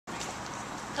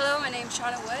Hello, my name is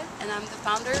Shauna Wood, and I'm the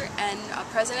founder and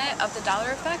president of The Dollar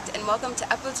Effect, and welcome to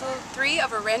episode 3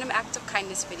 of a random act of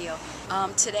kindness video.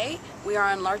 Today, we are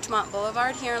on Larchmount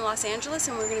Blvd here in Los Angeles,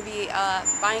 and we're going to be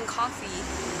buying coffee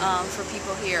for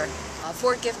people here.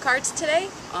 4 gift cards today,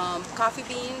 Coffee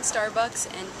Bean, Starbucks,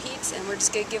 and Pete's, and we're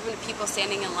just going to give them to people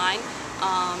standing in line,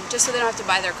 just so they don't have to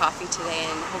buy their coffee today,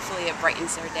 and hopefully it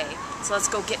brightens their day. So let's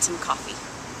go get some coffee.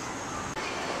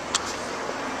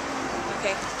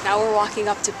 Okay, now we're walking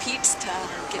up to Pete's to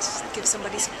give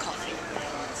somebody some coffee.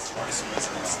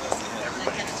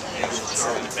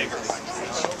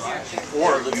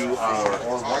 Or you are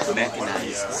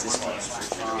mechanized system.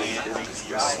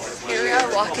 Here we are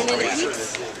walking into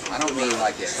Pete's. I don't mean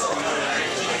like it.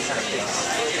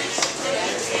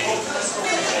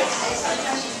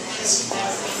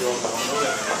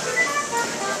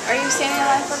 Are you standing in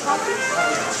line for coffee?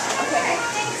 Okay.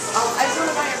 I just want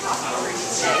to buy your coffee for you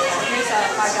today. Here's a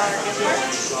 $5 gift card.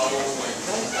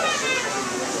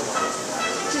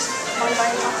 Just want to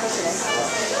buy your coffee today.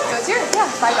 So it's yours,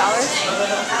 yeah,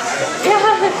 $5. Yeah.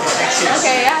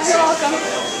 Okay, yeah, you're welcome.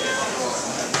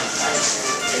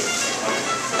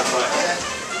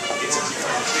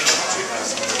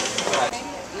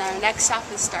 Now our next stop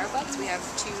is Starbucks. We have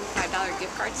 2 $5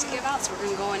 gift cards to give out, so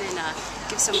we're going to go in and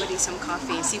give somebody some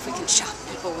coffee and see if we can shock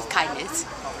people with kindness.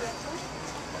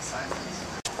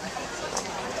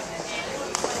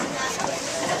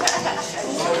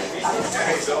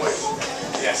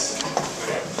 Yes.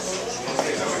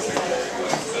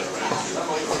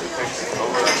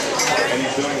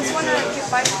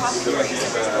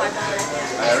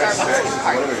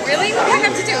 Really? What do I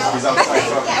have to do? Nothing.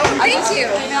 Oh, thank you. Oh,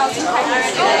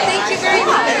 thank you very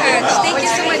much. Thank you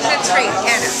so much. That's great,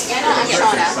 Anna.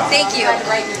 Shauna. Thank you.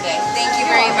 Thank you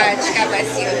very much. God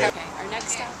bless you. Okay, our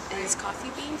next stop is Coffee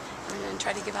Bean. We're going to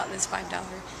try to give out this $5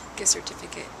 gift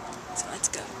certificate. So let's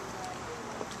go.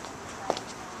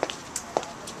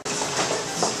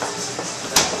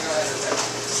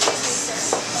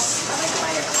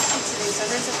 So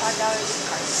there's a $5 gift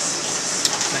card.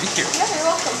 Thank you. Yeah, you're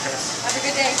welcome. Have a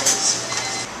good day.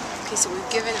 Okay, so we've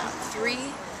given out 3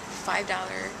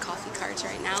 $5 coffee cards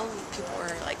right now. People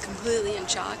are like completely in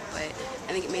shock, but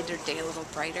I think it made their day a little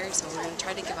brighter. So we're going to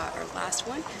try to give out our last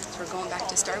one. So we're going back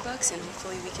to Starbucks, and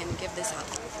hopefully we can give this out.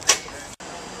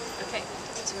 Okay,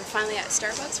 so we're finally at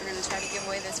Starbucks. We're going to try to give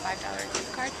away this $5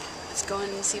 gift card. Let's go in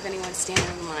and see if anyone's standing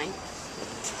in line.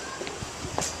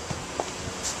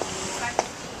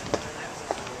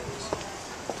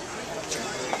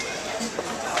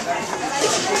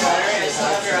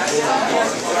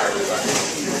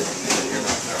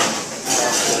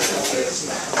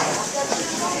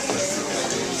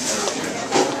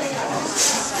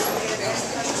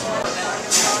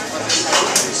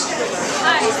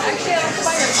 Hi, actually I like to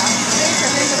buy your coffee today, so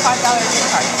here's a $5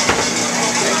 gift card.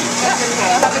 Yeah,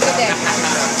 have a good day.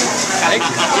 Thank you.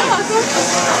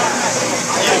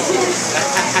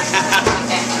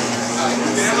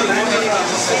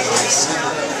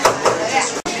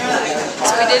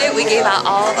 So we did it. We gave out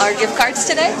all of our gift cards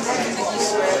today.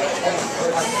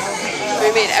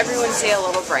 We made everyone's day a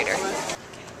little brighter.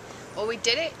 Well, we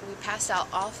did it. We passed out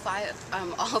all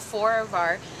 4 of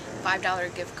our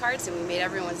 $5 gift cards, and we made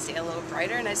everyone's day a little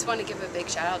brighter. And I just want to give a big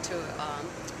shout out to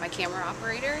my camera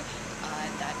operator.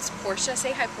 That's Portia.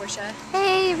 Say hi, Portia.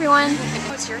 Hey everyone.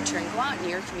 It's your turn. Go out in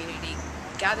your community,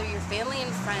 gather your family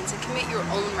and friends, and commit your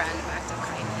own random act of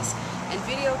kindness. And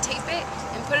videotape it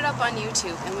and put it up on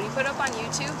YouTube. And when you put it up on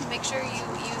YouTube, make sure you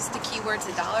use the keywords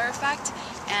The Dollar Effect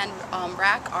and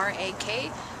RAK,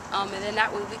 R-A-K. And then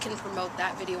that way we can promote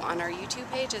that video on our YouTube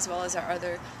page, as well as our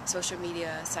other social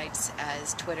media sites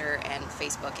as Twitter and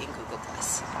Facebook and Google+.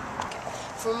 Okay.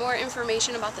 For more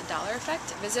information about The Dollar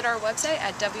Effect, visit our website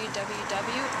at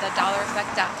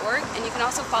www.thedollareffect.org, and you can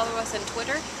also follow us on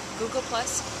Twitter, Google+,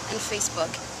 and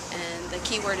Facebook, and the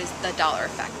keyword is The Dollar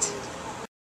Effect.